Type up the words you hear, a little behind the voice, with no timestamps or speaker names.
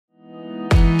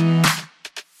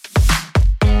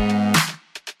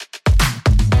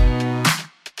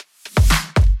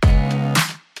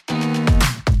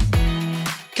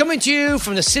Coming to you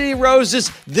from the City of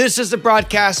Roses, this is the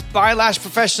broadcast by Lash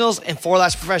Professionals and for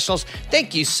Lash Professionals.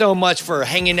 Thank you so much for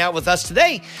hanging out with us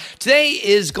today. Today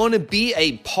is going to be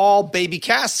a Paul baby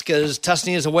cast because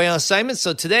Tusney is away on assignment.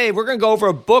 So today we're going to go over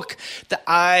a book that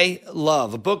I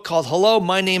love, a book called Hello,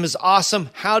 My Name is Awesome,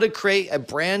 How to Create a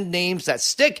Brand Names That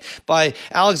Stick by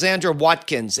Alexandra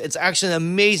Watkins. It's actually an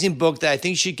amazing book that I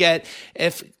think you should get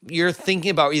if you're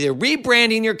thinking about either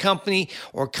rebranding your company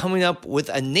or coming up with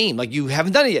a name. Like you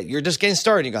haven't done it yet. You're just getting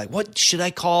started. You're like, what should I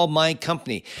call my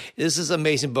company? This is an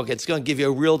amazing book. It's going to give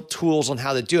you real tools on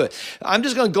how to do it. I'm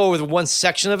just going to go over one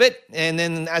section of it and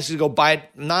then actually go buy it.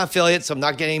 I'm not an affiliate, so I'm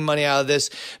not getting any money out of this,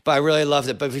 but I really loved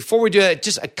it. But before we do it,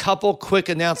 just a couple quick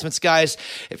announcements, guys.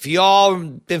 If y'all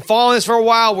been following this for a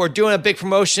while, we're doing a big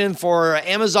promotion for an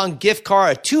Amazon gift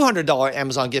card, a $200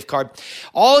 Amazon gift card.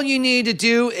 All you need to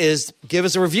do is give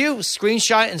us a review,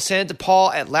 screenshot, and send it to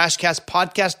Paul at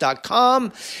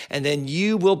lashcastpodcast.com, and then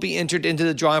you will be entered into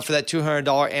the drawing for that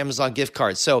 $200 Amazon gift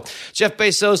card. So Jeff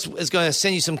Bezos is going to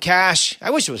send you some cash. I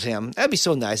wish it was him. That'd be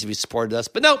so nice if he supported us,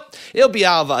 but no, it'll be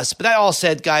out of us. But that all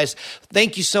said, guys,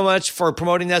 thank you so much for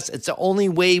promoting us. It's the only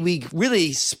way we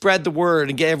really spread the word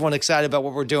and get everyone excited about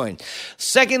what we're doing.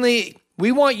 Secondly,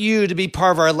 we want you to be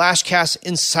part of our Lashcast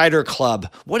Insider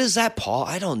Club. What is that, Paul?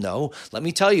 I don't know. Let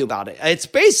me tell you about it. It's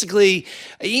basically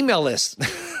an email list.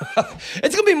 It's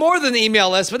going to be more than an email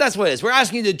list, but that's what it is. We're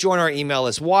asking you to join our email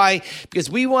list. Why?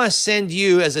 Because we want to send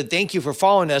you, as a thank you for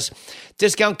following us,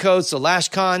 discount codes to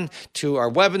LashCon, to our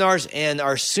webinars, and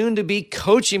our soon-to-be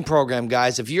coaching program,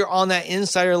 guys. If you're on that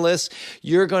insider list,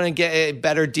 you're going to get a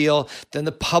better deal than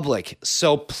the public.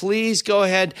 So please go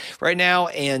ahead right now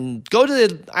and go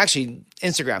to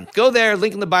Instagram. Go there,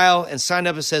 link in the bio, and sign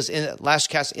up. It says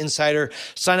Lashcast Insider.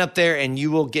 Sign up there, and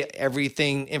you will get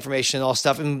everything, information, all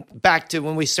stuff. And back to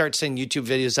when we start sending YouTube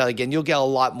videos out again, you'll get a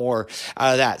lot more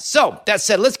out of that. So that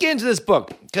said, let's get into this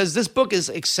book, because this book is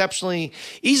exceptionally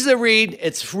easy to read.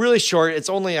 It's really short. It's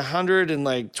only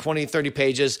 120, 30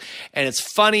 pages, and it's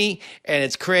funny, and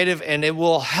it's creative, and it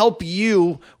will help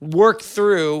you work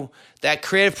through that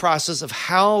creative process of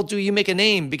how do you make a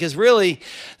name? Because really,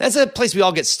 that's a place we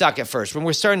all get stuck at first. When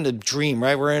we're starting to dream,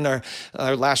 right? We're in our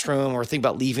last room, we're thinking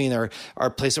about leaving our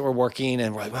place that we're working,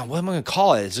 and we're like, well, what am I going to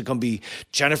call it? Is it going to be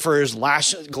Jennifer's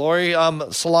Lash Glory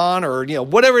Salon, or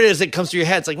whatever it is that comes to your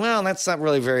head? It's like, well, that's not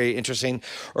really very interesting.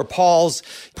 Or Paul's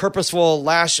Purposeful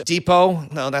Lash Depot?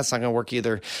 No, that's not going to work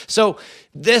either. So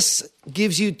this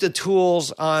gives you the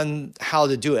tools on how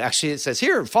to do it. Actually, it says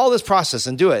here, follow this process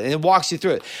and do it. And it walks you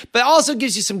through it. But it also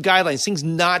gives you some guidelines, things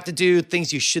not to do,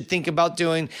 things you should think about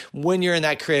doing when you're in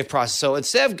that creative process. So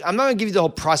instead of, I'm not going to give you the whole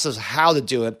process of how to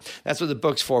do it. That's what the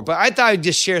book's for. But I thought I'd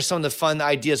just share some of the fun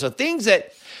ideas of things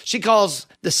that she calls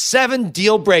the 7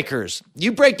 deal breakers.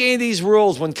 You break any of these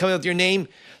rules when coming up with your name,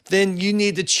 then you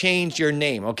need to change your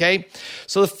name, okay?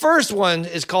 So the first one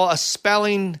is called a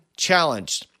spelling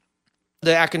challenge.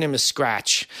 The acronym is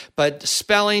SCRATCH, but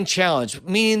spelling challenge,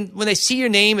 meaning when they see your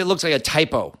name, it looks like a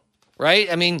typo,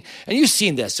 right? I mean, and you've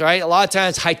seen this, right? A lot of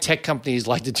times high-tech companies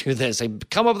like to do this. They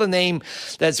come up with a name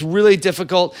that's really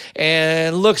difficult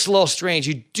and looks a little strange.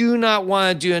 You do not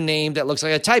want to do a name that looks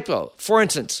like a typo. For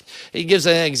instance, he gives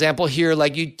an example here,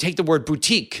 like you take the word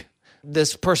boutique.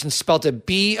 This person spelled it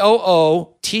Boottique.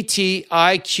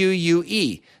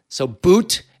 So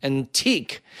boot and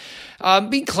teak.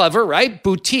 Being clever, right?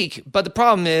 Boutique. But the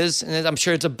problem is, and I'm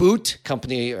sure it's a boot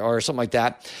company or something like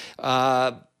that,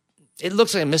 it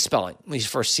looks like a misspelling when you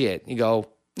first see it. You go,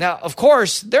 now, of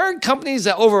course, there are companies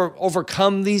that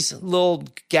overcome these little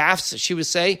gaffes, she would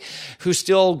say, who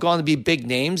still go on to be big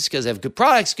names because they have good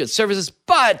products, good services.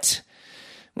 But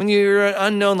when you're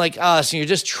unknown like us and you're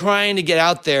just trying to get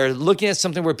out there, looking at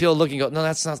something where people look and go, no,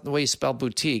 that's not the way you spell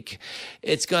boutique.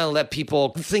 It's going to let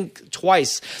people think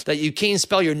twice that you can't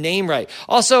spell your name right.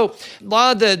 Also, a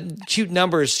lot of the cute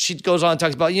numbers, she goes on and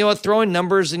talks about, throwing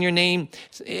numbers in your name.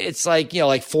 It's like,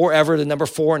 like forever, the number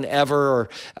 4 and ever,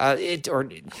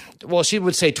 well, she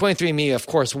would say 23andMe, of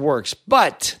course, works.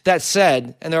 But that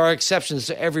said, and there are exceptions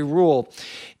to every rule,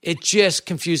 it just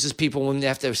confuses people when they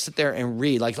have to sit there and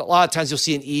read. Like a lot of times you'll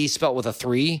see an E spelled with a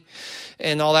 3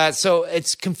 and all that. So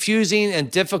it's confusing and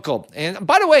difficult. And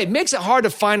by the way, it makes it hard to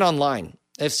find online.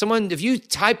 If you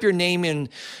type your name in,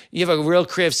 you have a real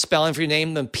creative spelling for your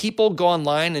name, then people go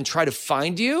online and try to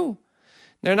find you.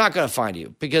 They're not going to find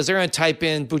you because they're going to type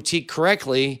in boutique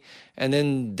correctly, and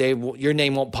then your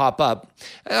name won't pop up.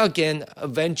 Again,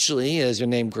 eventually, as your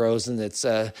name grows and its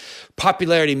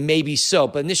popularity, maybe so.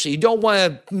 But initially, you don't want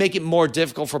to make it more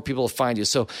difficult for people to find you.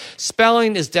 So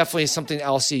spelling is definitely something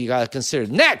else you got to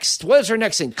consider. Next, what is her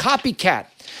next thing? Copycat.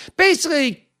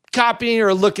 Basically, copying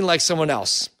or looking like someone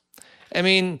else. I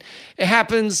mean, it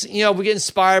happens, we get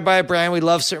inspired by a brand. We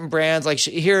love certain brands. Like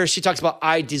here, she talks about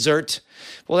I Dessert.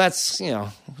 Well, that's,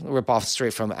 rip off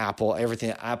straight from Apple. Everything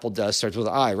that Apple does starts with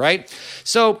I, right?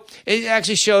 So it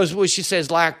actually shows what she says,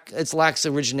 it lacks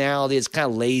originality. It's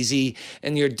kind of lazy,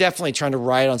 and you're definitely trying to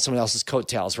ride on someone else's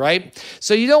coattails, right?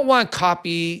 So you don't want to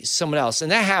copy someone else.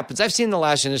 And that happens. I've seen in the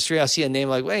lash industry, I'll see a name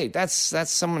like, wait, that's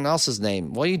someone else's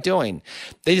name. What are you doing?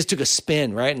 They just took a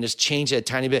spin, right? And just changed it a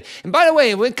tiny bit. And by the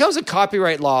way, when it comes to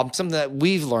copyright law, something that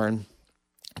we've learned,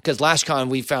 because LashCon,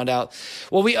 we found out,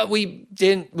 well, we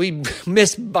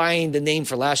missed buying the name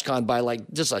for LashCon by like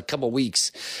just a couple of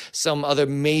weeks. Some other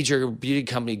major beauty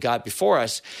company got before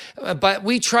us, but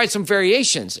we tried some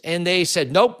variations, and they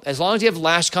said, nope, as long as you have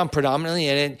LashCon predominantly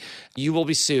in it, you will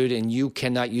be sued and you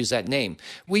cannot use that name.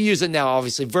 We use it now,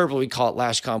 obviously, verbally, we call it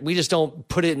LashCon. We just don't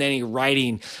put it in any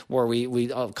writing where we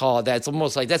call it that. It's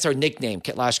almost like that's our nickname,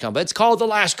 LashCon. But it's called the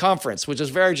Lash Conference, which is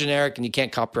very generic, and you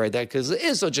can't copyright that because it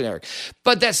is so generic.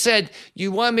 But that said,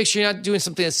 you want to make sure you're not doing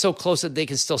something that's so close that they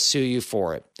can still sue you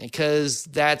for it, because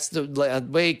that's the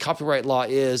way copyright law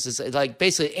is. It's like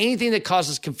basically anything that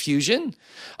causes confusion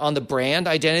on the brand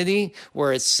identity,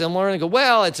 where it's similar and go,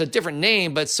 well, it's a different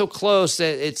name, but it's so close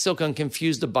that it's still going to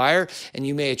confuse the buyer, and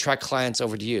you may attract clients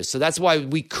over to you. So that's why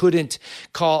we couldn't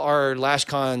call our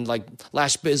LashCon like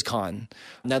Lash BizCon.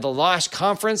 Now the Lash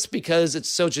Conference, because it's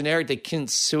so generic, they can't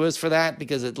sue us for that,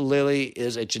 because it literally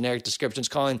is a generic description. It's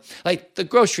calling like the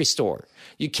grocery store.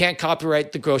 You can't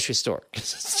copyright the grocery store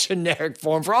because it's a generic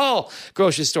form for all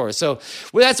grocery stores. So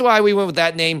that's why we went with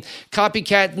that name.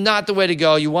 Copycat, not the way to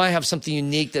go. You want to have something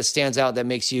unique that stands out, that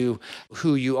makes you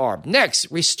who you are.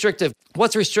 Next, restrictive.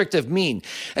 What's restrictive mean?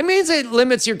 It means it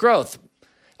limits your growth.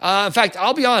 In fact,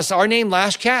 I'll be honest, our name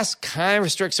Lashcast kind of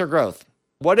restricts our growth.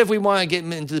 What if we want to get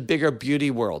into the bigger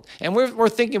beauty world? And we're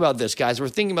thinking about this, guys. We're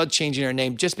thinking about changing our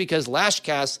name just because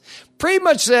Lashcast pretty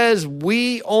much says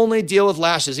we only deal with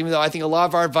lashes, even though I think a lot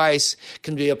of our advice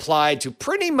can be applied to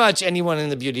pretty much anyone in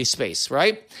the beauty space,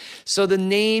 right? So the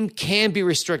name can be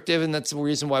restrictive, and that's the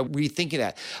reason why we're thinking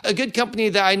that. A good company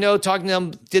that I know, talking to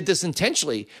them, did this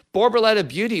intentionally. Borboleta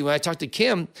Beauty, when I talked to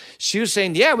Kim, she was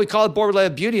saying, yeah, we call it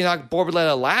Borboleta Beauty, not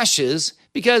Borboleta Lashes,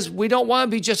 because we don't want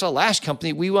to be just a lash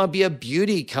company. We want to be a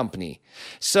beauty company.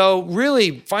 So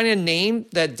really finding a name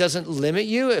that doesn't limit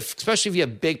you, especially if you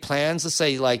have big plans. Let's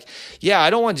say like, yeah, I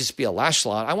don't want to just be a lash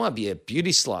salon. I want to be a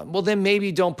beauty salon. Well, then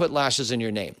maybe don't put lashes in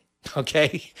your name.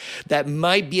 Okay, that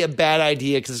might be a bad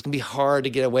idea because it's going to be hard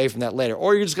to get away from that later.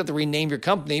 Or you're just going to rename your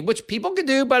company, which people can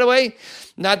do, by the way.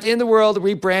 Not in the world,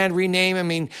 rebrand, rename. I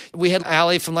mean, we had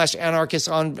Allie from Lash Anarchist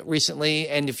on recently,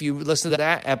 and if you listen to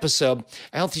that episode,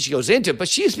 I don't think she goes into it, but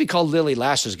she used to be called Lily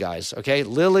Lashes, guys, okay?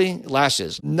 Lily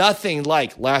Lashes. Nothing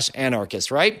like Lash Anarchist,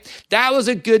 right? That was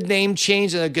a good name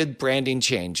change and a good branding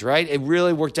change, right? It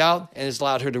really worked out, and it's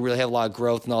allowed her to really have a lot of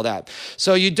growth and all that.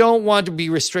 So you don't want to be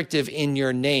restrictive in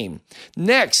your name.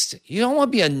 Next, you don't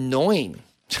want to be annoying.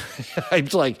 I'm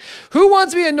like, who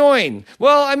wants to be annoying?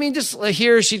 Well, I mean, just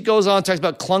here she goes on, talks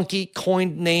about clunky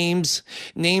coined names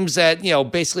that,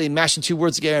 basically mashing two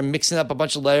words together and mixing up a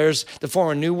bunch of letters to form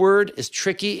a new word is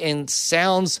tricky and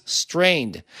sounds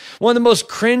strained. One of the most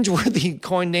cringeworthy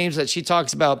coined names that she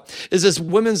talks about is this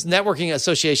women's networking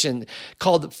association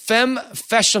called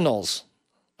Femfessionals.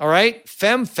 All right?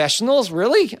 Femfessionals?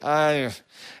 Really? I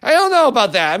don't know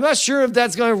about that. I'm not sure if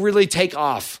that's going to really take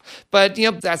off, but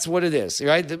that's what it is,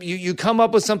 right? You come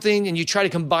up with something and you try to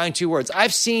combine two words.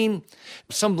 I've seen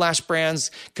some lash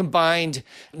brands combined,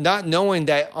 not knowing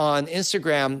that on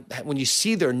Instagram, when you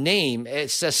see their name, it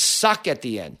says suck at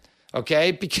the end.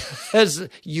 Okay, because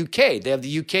UK, they have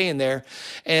the UK in there,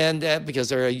 and because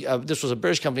this was a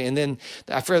British company, and then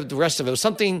I forgot the rest of it. It was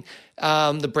something,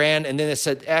 the brand, and then it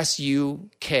said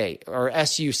SUK or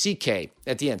SUCK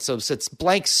at the end. So it's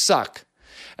blank suck.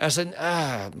 And I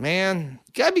said, man,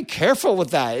 you gotta be careful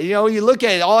with that. You look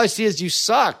at it, all I see is you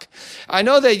suck. I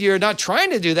know that you're not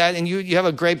trying to do that, and you have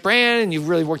a great brand, and you've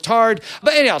really worked hard.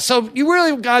 But anyhow, so you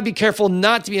really gotta be careful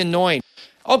not to be annoying.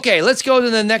 Okay, let's go to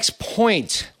the next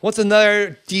point. What's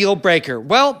another deal breaker?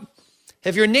 Well,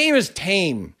 if your name is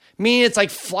tame, meaning it's like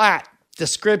flat,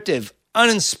 descriptive,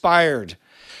 uninspired.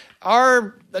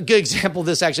 A good example of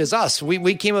this actually is us.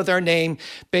 We came up with our name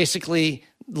basically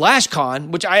LashCon,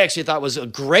 which I actually thought was a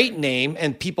great name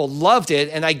and people loved it.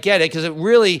 And I get it because it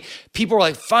really, people were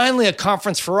like, finally a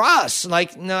conference for us.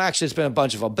 Like, no, actually it's been a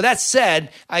bunch of them. But that said,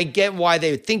 I get why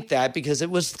they would think that because it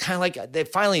was kind of like, we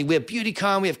have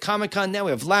BeautyCon, we have Comic-Con, now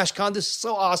we have LashCon. This is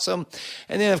so awesome.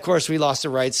 And then of course we lost the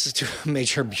rights to a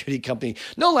major beauty company.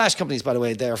 No lash companies, by the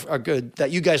way, that are good,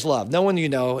 that you guys love. No one you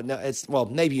know,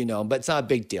 maybe you know, but it's not a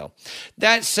big deal.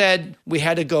 That said, we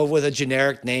had to go with a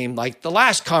generic name like the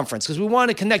Lash Conference because we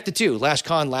wanted to connect the two.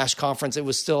 LashCon, Lash Conference, it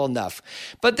was still enough.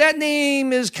 But that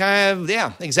name is kind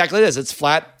of, exactly it is. It's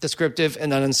flat, descriptive,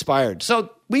 and uninspired.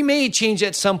 So we may change it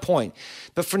at some point.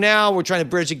 But for now, we're trying to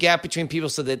bridge a gap between people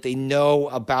so that they know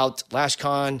about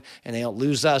LashCon and they don't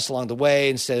lose us along the way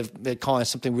instead of calling it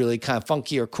something really kind of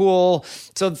funky or cool.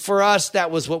 So for us,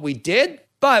 that was what we did.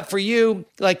 But for you,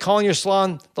 like calling your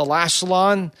salon the Lash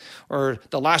Salon or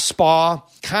the Lash Spa,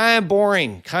 kind of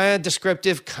boring, kind of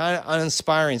descriptive, kind of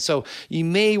uninspiring. So you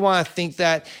may want to think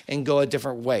that and go a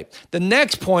different way. The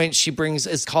next point she brings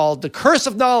is called the curse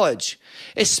of knowledge.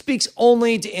 It speaks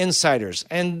only to insiders.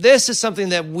 And this is something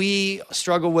that we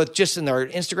struggle with just in our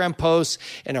Instagram posts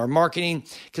and our marketing,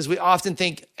 because we often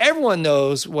think everyone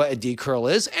knows what a D curl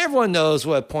is. Everyone knows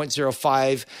what a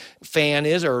 0.05 fan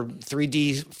is or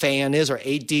 3D fan is or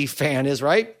 8D fan is,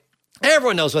 right?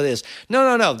 Everyone knows what it is.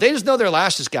 No. They just know their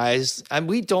lashes, guys. And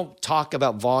we don't talk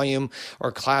about volume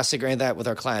or classic or any of that with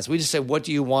our clients. We just say, what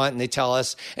do you want? And they tell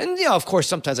us. And, of course,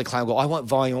 sometimes a client will go, I want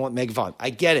volume, I want mega volume. I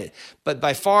get it. But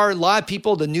by far, a lot of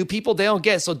people, the new people, they don't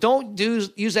get it. So don't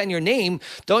use that in your name.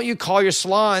 Don't you call your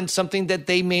salon something that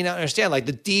they may not understand, like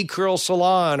the D Curl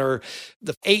Salon or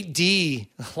the 8D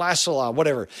Lash Salon,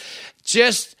 whatever.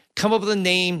 Just come up with a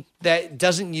name that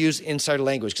doesn't use insider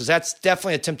language, because that's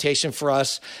definitely a temptation for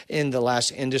us in the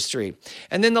lash industry.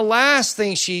 And then the last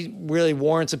thing she really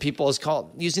warns of people is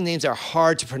called using names that are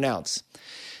hard to pronounce.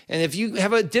 And if you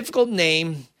have a difficult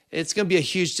name, it's going to be a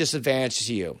huge disadvantage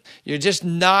to you. You're just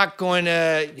not going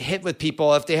to hit with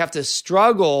people if they have to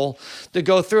struggle to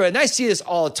go through it. And I see this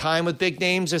all the time with big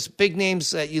names. There's big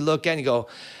names that you look at and you go,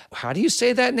 how do you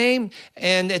say that name?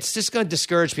 And it's just going to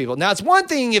discourage people. Now, it's one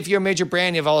thing if you're a major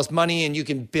brand, you have all this money and you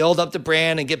can build up the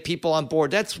brand and get people on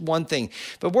board. That's one thing.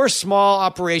 But we're small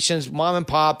operations, mom and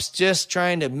pops, just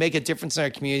trying to make a difference in our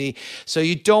community. So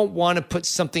you don't want to put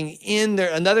something in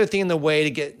there, another thing in the way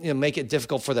to get, make it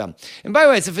difficult for them. And by the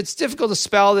way, if it's difficult to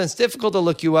spell, then it's difficult to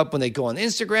look you up when they go on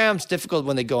Instagram. It's difficult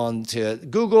when they go on to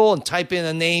Google and type in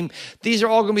a name. These are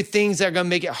all going to be things that are going to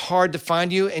make it hard to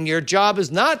find you. And your job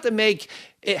is not to make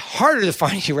it harder to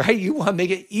find you, right? You want to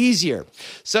make it easier.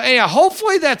 So anyhow,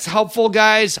 hopefully that's helpful,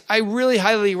 guys. I really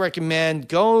highly recommend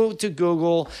go to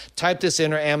Google, type this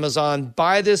in, or Amazon,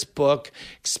 buy this book,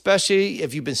 especially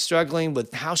if you've been struggling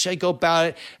with how should I go about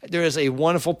it. There is a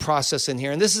wonderful process in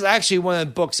here. And this is actually one of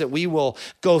the books that we will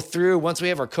go through once we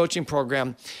have our coaching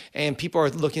program and people are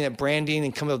looking at branding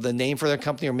and coming up with a name for their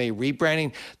company or maybe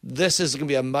rebranding. This is going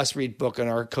to be a must-read book in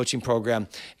our coaching program.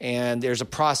 And there's a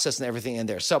process and everything in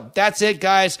there. So that's it,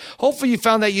 guys. Hopefully you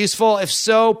found that useful. If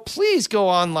so, please go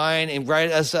online and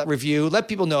write us a review. Let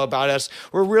people know about us.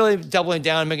 We're really doubling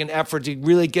down and making an effort to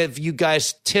really give you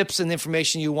guys tips and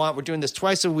information you want. We're doing this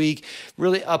twice a week,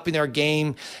 really upping our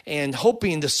game and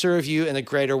hoping to serve you in a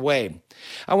greater way.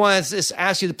 I want to just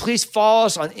ask you to please follow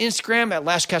us on Instagram at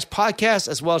Lashcast Podcast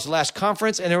as well as the Lash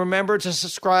Conference. And remember to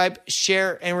subscribe,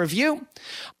 share, and review.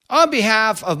 On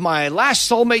behalf of my Lash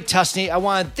Soulmate, Tusney, I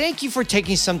want to thank you for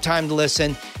taking some time to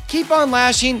listen. Keep on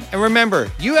lashing, and remember,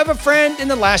 you have a friend in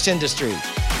the lash industry.